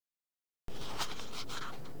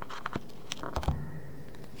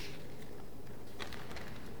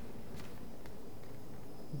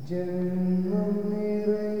ஜென்மம்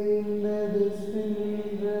நிறைந்தது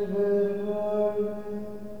சென்றவர் வாழ்வு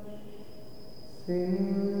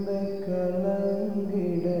சிந்தை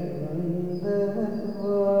கலங்கிட வந்தவர்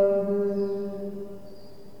வாழ்வு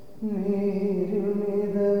நீரில்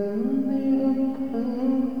மிதந்திடும்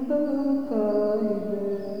கண்கள் காய்க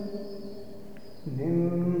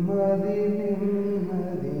நிம்மதி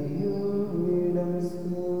நிம்மதியுள்ளிடம்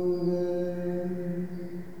சூழ்க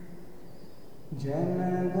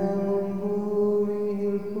ஜனனமும்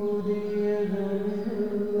பூமியில் புதியதுமில்லை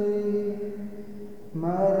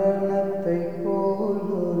மரணத்தை போல்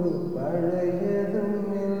ஒரு பழையதும்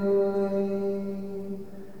இல்லை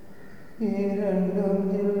இரண்டும்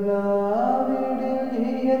இல்லாவிடில்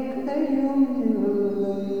இயற்கையும்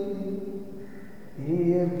இல்லை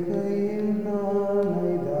இயற்கையின்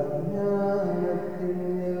நாளைதான் ஞானத்தின்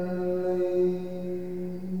எல்லை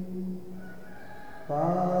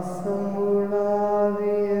பாசம்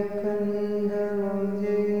உலாவிய கண்களும்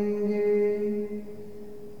எங்கே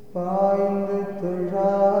பாய்ந்து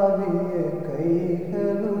துழாவிய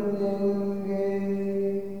கைகளும் எங்கே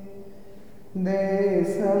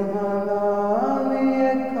தேசமலாவிய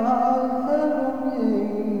கால்களும்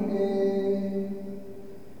எங்கே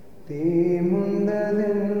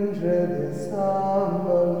தீமுண்டதென்றது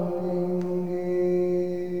சாம்பலும் எங்கே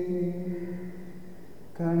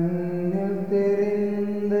கண்ணில்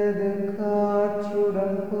தெரிந்தது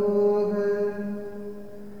காற்றுடன் போக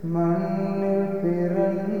மண்ணில்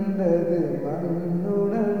பிறந்தது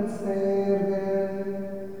மண்ணுடன் சேர்க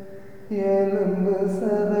எலும்பு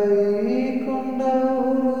சதை கொண்ட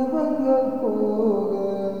உருவங்கள் போக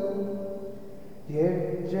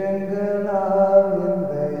எச்சங்களால்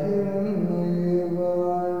இந்த இன்னுயிர்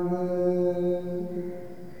வாழ்வு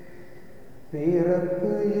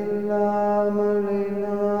பிறப்பு இல்லாமலே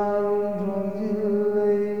நாளொன்றும்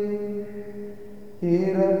இல்லை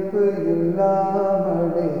இறப்பு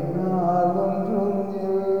இல்லாமலே நாளொன்றும்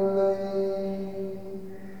இல்லை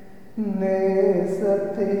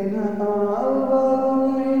நேசத்தினால் வரும்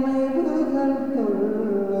நினைவுகள்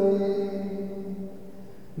தொல்லை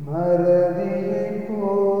மறதியை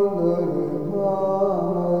போல் ஒரு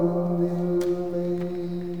மாமருந்தில்லை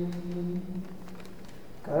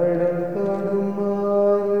கடல் தொடும்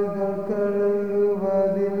ஆறுகள்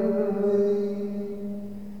கலங்குவதில்லை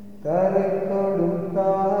தரை தொடும்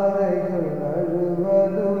தாரைகள்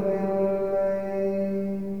அழுவதும் இல்லை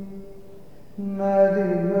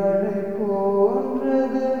நதிகளை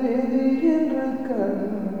போன்றது விதி என்று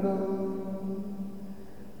கண்டோம்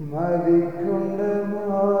மதிக்கொண்ட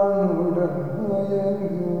மானுடன்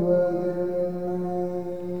மயங்குவதென்ன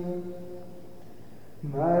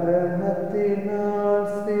மரணத்தினால்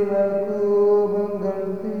சில கோபங்கள்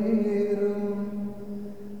தீரும்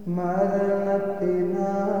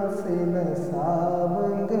மரணத்தினால் சில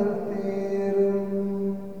சாபங்கள் தீரும்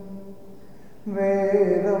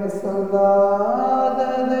வேதம்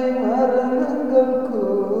சொல்லாததை மரணங்கள்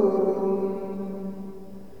கூறும்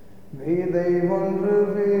விதை ஒன்று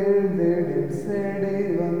வீழ்ந்திடில் செடி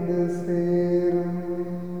வந்து சேரும்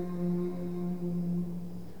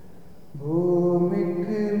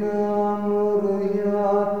பூமிக்கு நாம் ஒரு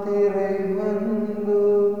யாத்திரை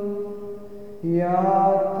வந்தோம்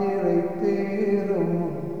யாத்திரை தீரும்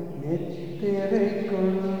நித்திரை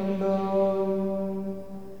கொண்டோம்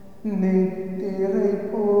நித்திரை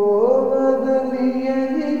போவது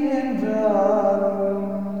நியதி என்றாலும்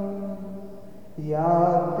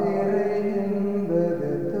யாத்திரை என்பது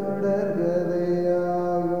தொடர்கதையாகும்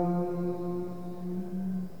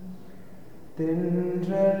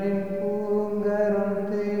தென்றலின் பூங்கரம்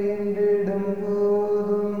தீண்டிடும்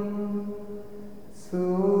போதும்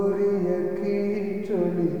சூரிய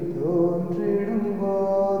கீற்றொளி தோன்றிடும்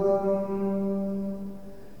போதும்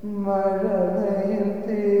மழலையின்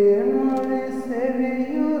தேன்மொழி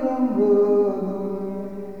செவியுறும் போதும்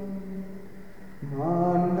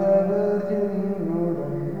மாண்டவர்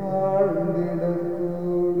என்னுடன் வாழ்ந்திடக்கூடும்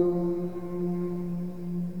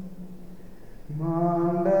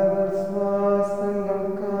மாண்டவர் சுவாசங்கள்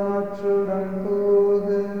காற்றுடன் போக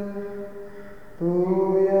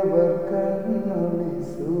தூயவர் கண்ணொளி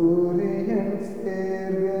சூரியன்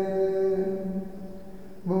சேர்க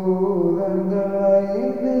பூதங்கள்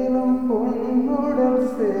ஐந்திலும் பொன்னுடல்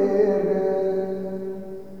சேர்க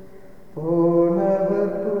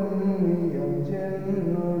போனவர் புண்ணியம்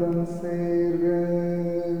ஜென்னுடன் சேர்க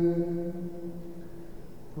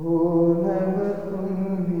போனவர்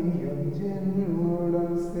புண்ணியம்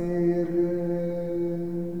ஜென்னுடன் சேர்க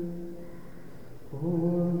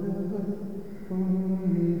போனவர்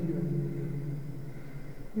புண்ணியம்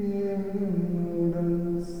என்னுடன்